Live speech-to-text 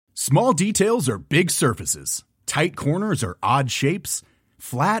Small details are big surfaces. Tight corners are odd shapes.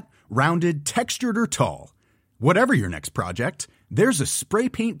 Flat, rounded, textured, or tall. Whatever your next project, there's a spray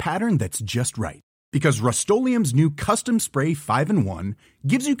paint pattern that's just right. Because Rust-Oleum's new Custom Spray 5-in-1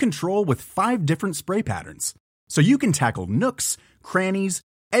 gives you control with 5 different spray patterns. So you can tackle nooks, crannies,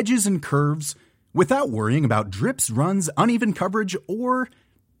 edges, and curves without worrying about drips, runs, uneven coverage, or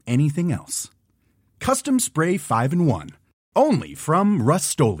anything else. Custom Spray 5-in-1. Only from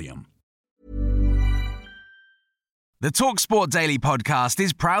Rust-Oleum. The TalkSport Daily podcast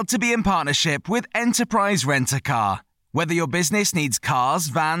is proud to be in partnership with Enterprise Rent-A-Car. Whether your business needs cars,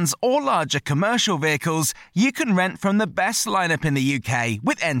 vans, or larger commercial vehicles, you can rent from the best lineup in the UK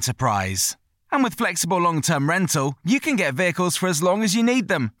with Enterprise. And with flexible long-term rental, you can get vehicles for as long as you need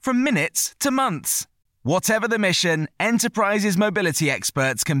them, from minutes to months. Whatever the mission, Enterprise's mobility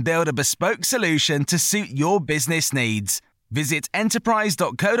experts can build a bespoke solution to suit your business needs. Visit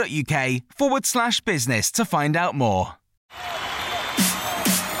enterprise.co.uk/business to find out more.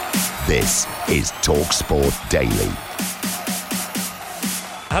 This is TalkSport Daily.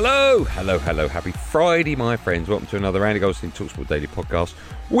 Hello. Happy Friday, my friends. Welcome to another Andy Goldstein TalkSport Daily podcast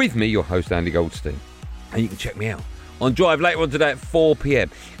with me, your host, Andy Goldstein. And you can check me out on Drive later on today at 4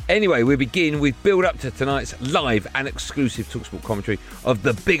 p.m. Anyway, we begin with build-up to tonight's live and exclusive TalkSport commentary of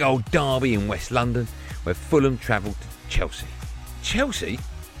the big old derby in West London, where Fulham travelled to Chelsea. Chelsea?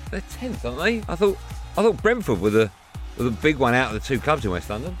 They're 10th, aren't they? I thought Brentford were the big one out of the two clubs in West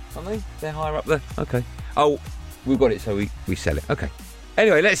London, aren't they? They're higher up there. Okay. Oh, we've got it, so we sell it. Okay.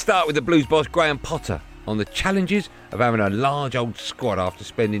 Anyway, let's start with the Blues boss Graham Potter on the challenges of having a large old squad after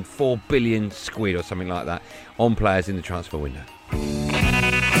spending 4 billion squid or something like that on players in the transfer window.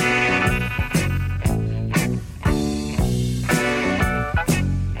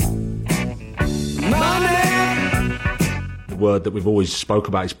 The word that we've always spoke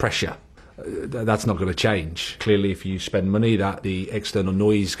about is pressure. That's not going to change. Clearly, if you spend money, that the external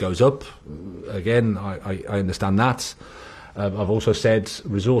noise goes up. Again, I understand that. I've also said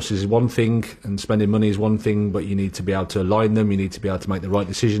resources is one thing and spending money is one thing, but you need to be able to align them. You need to be able to make the right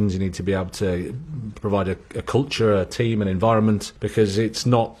decisions. You need to be able to provide a culture, a team, an environment, because it's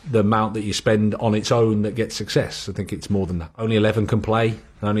not the amount that you spend on its own that gets success. I think it's more than that. Only 11 can play.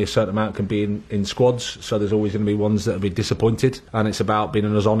 Only a certain amount can be in squads, so there's always going to be ones that will be disappointed. And it's about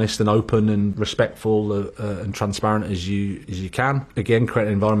being as honest and open and respectful and transparent as you can. Again, create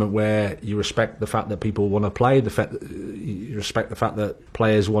an environment where you respect the fact that people want to play, you respect the fact that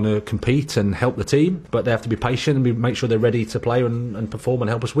players want to compete and help the team, but they have to be patient and make sure they're ready to play and perform and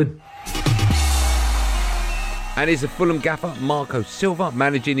help us win. And is the Fulham gaffer Marco Silva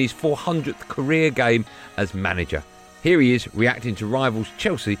managing his 400th career game as manager. Here he is reacting to rivals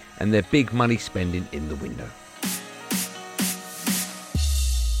Chelsea and their big money spending in the window.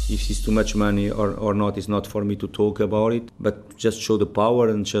 If it's too much money or not, it's not for me to talk about it, but just show the power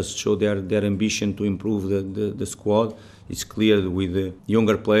and just show their ambition to improve the squad. It's clear with the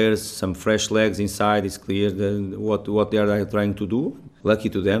younger players, some fresh legs inside, it's clear what they are trying to do. Lucky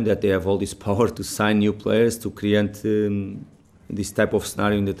to them that they have all this power to sign new players, to create this type of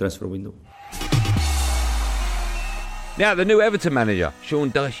scenario in the transfer window. Now, the new Everton manager,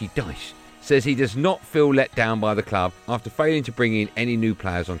 Dyche, says he does not feel let down by the club after failing to bring in any new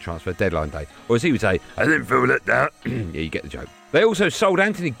players on transfer deadline day. Or as he would say, I didn't feel let down. Yeah, you get the joke. They also sold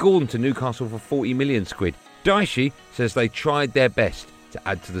Anthony Gordon to Newcastle for 40 million squid. Dyche says they tried their best to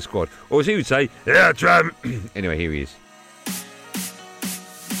add to the squad. Or as he would say, yeah, I tried. Anyway, here he is.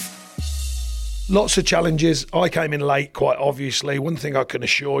 Lots of challenges. I came in late, quite obviously. One thing I can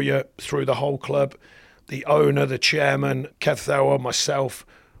assure you, through the whole club, the owner, the chairman, Kev Thauer, myself,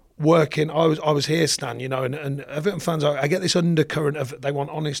 working. I was here, Stan, and Everton fans, I get this undercurrent of they want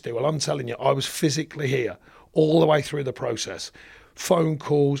honesty. Well, I'm telling you, I was physically here all the way through the process. Phone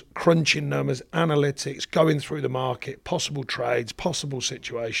calls, crunching numbers, analytics, going through the market, possible trades, possible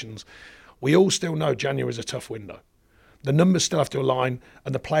situations. We all still know January is a tough window. The numbers still have to align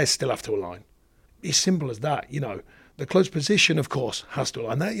and the players still have to align. It's simple as that, The club's position, of course, has to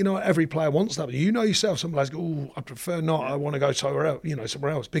align. That, every player wants that. But yourself, some players go, oh, I prefer not. I want to go somewhere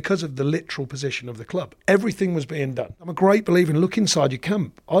else, because of the literal position of the club. Everything was being done. I'm a great believer in look inside your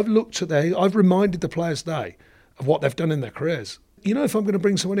camp. I've reminded the players today of what they've done in their careers. If I'm going to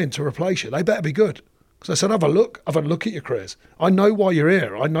bring someone in to replace you, they better be good. Because I said, have a look at your careers. I know why you're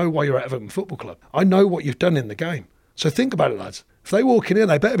here. I know why you're at Everton Football Club. I know what you've done in the game. So think about it, lads. If they walk in here,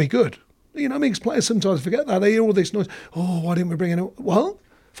 they better be good. Because players sometimes forget that. They hear all this noise. Oh, why didn't we bring anyone? Well,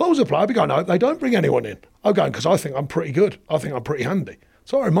 if I was a player, I'd be going, no, they don't bring anyone in. I'm going, because I think I'm pretty good. I think I'm pretty handy.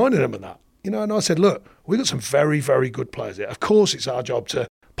 So I reminded them of that. And I said, look, we've got some very, very good players here. Of course, it's our job to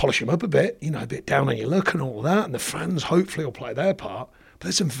polish them up a bit, a bit down on your luck and all that, and the fans hopefully will play their part. But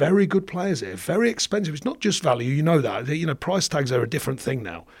there's some very good players here, very expensive. It's not just value, you know that. Price tags are a different thing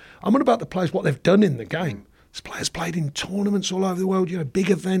now. I'm on about the players, what they've done in the game. There's players played in tournaments all over the world,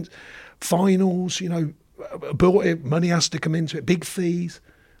 big events, finals, money has to come into it, big fees.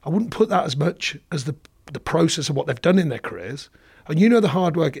 I wouldn't put that as much as the process of what they've done in their careers. And the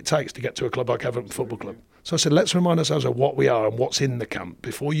hard work it takes to get to a club like Everton Football Club. So I said, let's remind ourselves of what we are and what's in the camp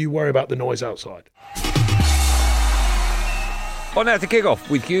before you worry about the noise outside. On now to kick off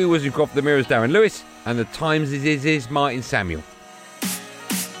with you as you've got the Mirrors, Darren Lewis, and the Times is Martin Samuel.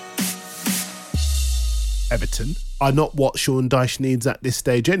 Everton are not what Sean Dyche needs at this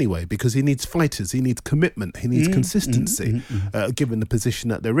stage anyway, because he needs fighters, he needs commitment, he needs consistency, given the position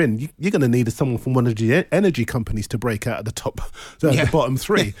that they're in. You're going to need someone from one of the energy companies to break out of the bottom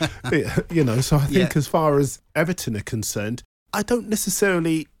three. So I think as far as Everton are concerned, I don't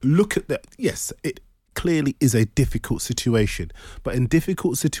necessarily look at that. Yes, it clearly is a difficult situation, but in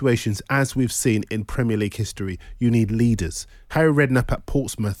difficult situations, as we've seen in Premier League history, you need leaders. Harry Redknapp at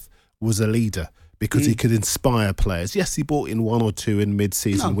Portsmouth was a leader, because he could inspire players. Yes, he brought in one or two in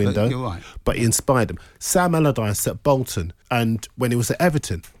mid-season window, you're right. But he inspired them. Sam Allardyce at Bolton, and when he was at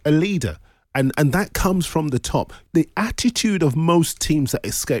Everton, a leader. And that comes from the top. The attitude of most teams that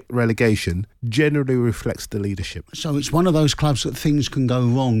escape relegation generally reflects the leadership. So it's one of those clubs that things can go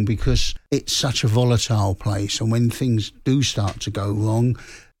wrong because it's such a volatile place. And when things do start to go wrong,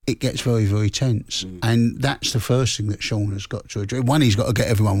 it gets very, very tense. And that's the first thing that Sean has got to address. One, he's got to get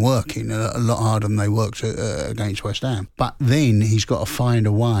everyone working a lot harder than they worked against West Ham. But then he's got to find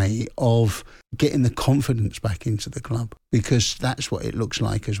a way of getting the confidence back into the club, because that's what it looks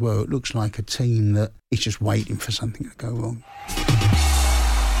like as well. It looks like a team that is just waiting for something to go wrong.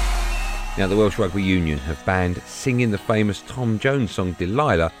 Now, the Welsh Rugby Union have banned singing the famous Tom Jones song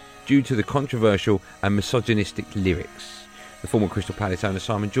Delilah due to the controversial and misogynistic lyrics. The former Crystal Palace owner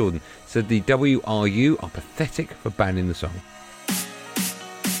Simon Jordan said the WRU are pathetic for banning the song.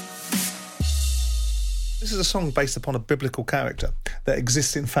 This is a song based upon a biblical character that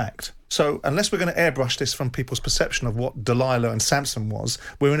exists in fact. So unless we're going to airbrush this from people's perception of what Delilah and Samson was,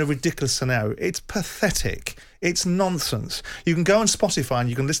 we're in a ridiculous scenario. It's pathetic. It's nonsense. You can go on Spotify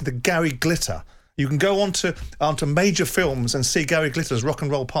and you can listen to Gary Glitter. You can go onto major films and see Gary Glitter's Rock and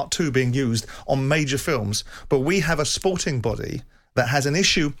Roll Part 2 being used on major films. But we have a sporting body that has an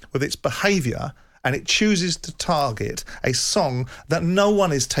issue with its behaviour, and it chooses to target a song that no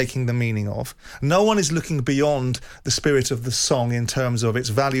one is taking the meaning of. No one is looking beyond the spirit of the song in terms of its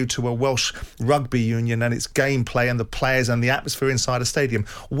value to a Welsh rugby union and its gameplay and the players and the atmosphere inside a stadium.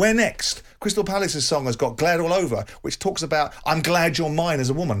 Where next? Crystal Palace's song has got Glad All Over, which talks about, I'm glad you're mine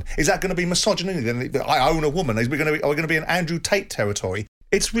as a woman. Is that going to be misogyny then? I own a woman. Are we going to be in Andrew Tate territory?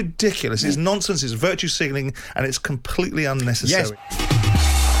 It's ridiculous. It's nonsense. It's virtue signalling, and it's completely unnecessary. Yes.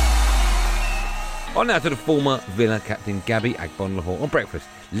 On now to the former Villa captain Gabby Agbonlahor on breakfast,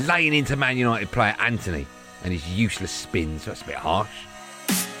 laying into Man United player Anthony and his useless spins. That's a bit harsh.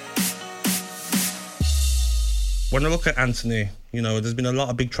 When I look at Anthony, there's been a lot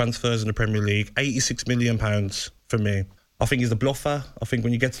of big transfers in the Premier League. £86 million for me. I think he's a bluffer. I think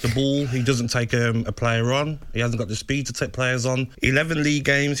when you get to the ball, he doesn't take a player on. He hasn't got the speed to take players on. 11 league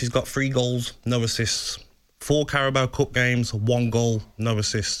games, he's got 3 goals, no assists. 4 Carabao Cup games, 1 goal, no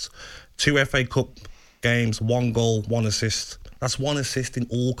assists. 2 FA Cup games, 1 goal, 1 assist. That's 1 assist in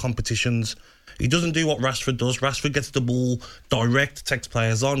all competitions. He doesn't do what Rashford does. Rashford gets the ball direct, takes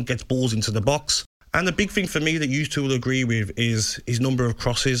players on, gets balls into the box. And the big thing for me that you two will agree with is his number of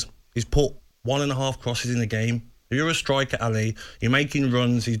crosses. He's put 1.5 crosses in a game. If you're a striker, Ali, you're making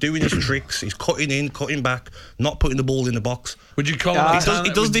runs, he's doing his tricks, he's cutting in, cutting back, not putting the ball in the box. Would you call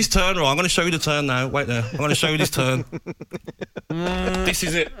He does this turn right. I'm going to show you the turn now. Wait there. I'm going to show you this turn. This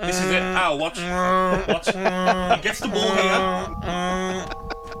is it. Ow, watch. He gets the ball here.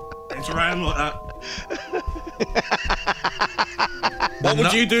 It's around like that. What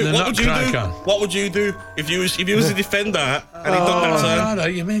would you do? What would you do if you was a defender and he done that turn? No,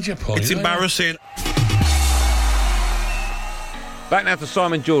 you made your point. It's embarrassing. Back now to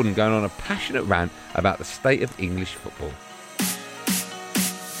Simon Jordan going on a passionate rant about the state of English football.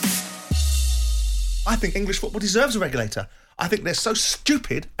 I think English football deserves a regulator. I think they're so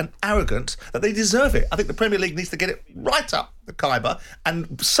stupid and arrogant that they deserve it. I think the Premier League needs to get it right up the Khyber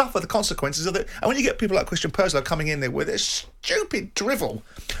and suffer the consequences of it. And when you get people like Christian Purslow coming in there with their stupid drivel,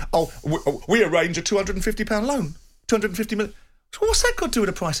 we arrange a £250 loan, 250 million. So what's that got to do with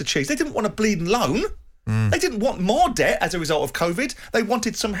the price of cheese? They didn't want a bleeding loan. They didn't want more debt as a result of COVID. They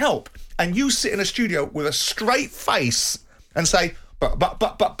wanted some help. And you sit in a studio with a straight face and say,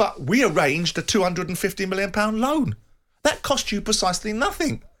 But we arranged a £250 million loan. That cost you precisely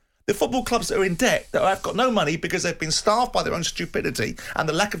nothing. The football clubs that are in debt, that have got no money because they've been starved by their own stupidity and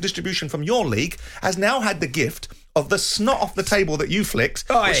the lack of distribution from your league, has now had the gift of the snot off the table that you flicked,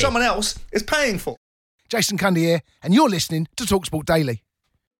 which someone else is paying for. Jason Cundy here, and you're listening to TalkSport Daily.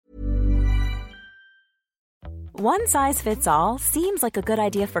 One size fits all seems like a good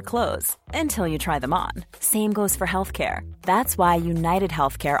idea for clothes until you try them on. Same goes for healthcare. That's why United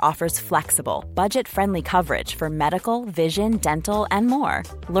Healthcare offers flexible, budget-friendly coverage for medical, vision, dental, and more.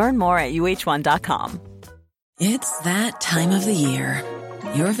 Learn more at uh1.com. It's that time of the year.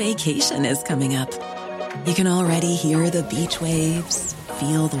 Your vacation is coming up. You can already hear the beach waves,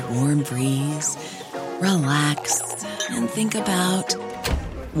 feel the warm breeze, relax, and think about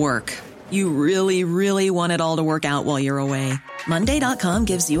work. You really, really want it all to work out while you're away. Monday.com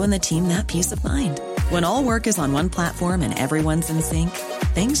gives you and the team that peace of mind. When all work is on one platform and everyone's in sync,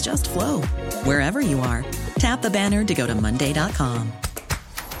 things just flow. Wherever you are, tap the banner to go to Monday.com.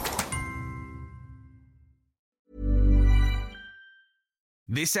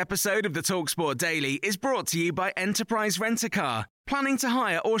 This episode of the TalkSport Daily is brought to you by Enterprise Rent-A-Car. Planning to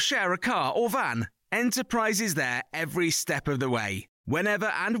hire or share a car or van? Enterprise is there every step of the way. Whenever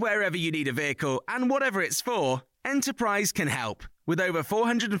and wherever you need a vehicle and whatever it's for, Enterprise can help. With over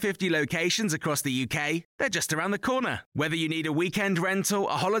 450 locations across the UK, they're just around the corner. Whether you need a weekend rental,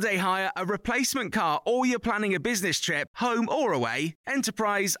 a holiday hire, a replacement car, or you're planning a business trip, home or away,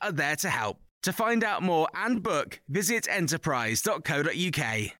 Enterprise are there to help. To find out more and book, visit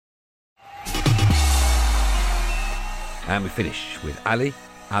enterprise.co.uk. And we finish with Ali,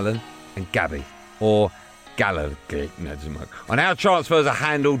 Alan and Gabby, or Gallo, no, it doesn't work, on how transfers are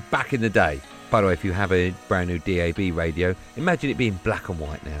handled back in the day. By the way, if you have a brand new DAB radio, imagine it being black and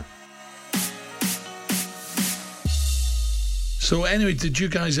white now. So anyway, did you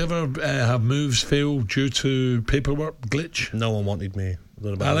guys ever have moves fail due to paperwork glitch? No one wanted me.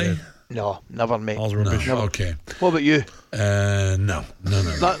 Ali? No, never, mate. All rubbish. No. Okay. What about you? No.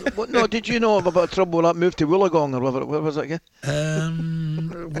 No, did you know about trouble with that move to Wollongong or whatever? What was it again?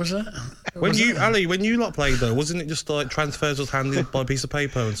 Was it? When you lot played though, wasn't it just like transfers was handled by a piece of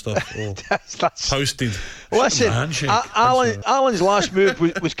paper and stuff, or that's posted? Listen, Alan's last move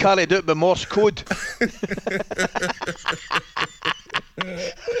was carried out by Morse code.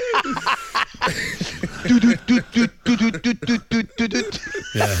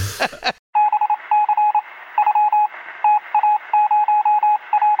 Yeah.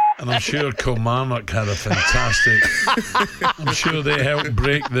 And I'm sure Kilmarnock had a fantastic... I'm sure they helped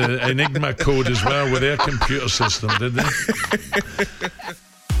break the Enigma code as well with their computer system, did they?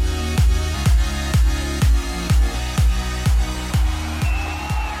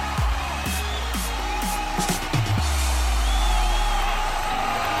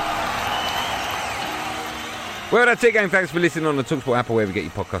 Well, that's it, gang. Thanks for listening on the TalkSport app or wherever you get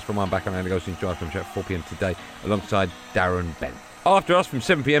your podcast from. I'm back on Andy Goldstein's Drive Time Chat at 4 p.m. today alongside Darren Bent. After us from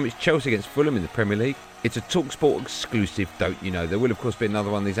 7 p.m, it's Chelsea against Fulham in the Premier League. It's a TalkSport exclusive, don't you know? There will, of course, be another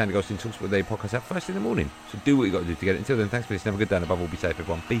one of these Andy Goldstein TalkSport Daily podcasts out first in the morning. So do what you got to do to get it. Until then, thanks for listening. Have a good day, and above all, be safe,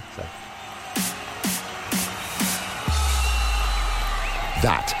 everyone. Be safe.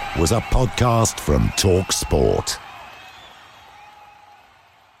 That was a podcast from TalkSport.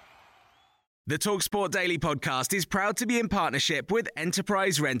 The TalkSport Daily podcast is proud to be in partnership with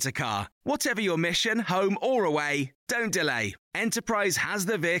Enterprise Rent-A-Car. Whatever your mission, home or away, don't delay. Enterprise has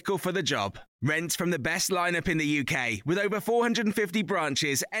the vehicle for the job. Rent from the best lineup in the UK. With over 450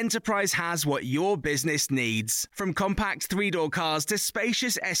 branches, Enterprise has what your business needs. From compact three-door cars to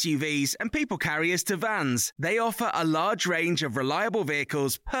spacious SUVs and people carriers to vans, they offer a large range of reliable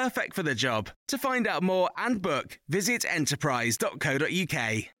vehicles perfect for the job. To find out more and book, visit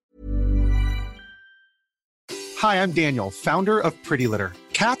enterprise.co.uk. Hi, I'm Daniel, founder of Pretty Litter.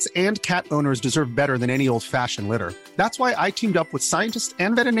 Cats and cat owners deserve better than any old-fashioned litter. That's why I teamed up with scientists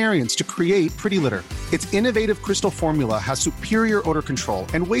and veterinarians to create Pretty Litter. Its innovative crystal formula has superior odor control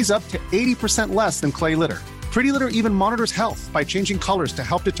and weighs up to 80% less than clay litter. Pretty Litter even monitors health by changing colors to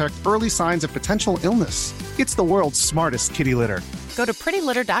help detect early signs of potential illness. It's the world's smartest kitty litter. Go to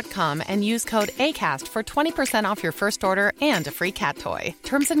prettylitter.com and use code ACAST for 20% off your first order and a free cat toy.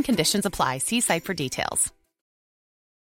 Terms and conditions apply. See site for details.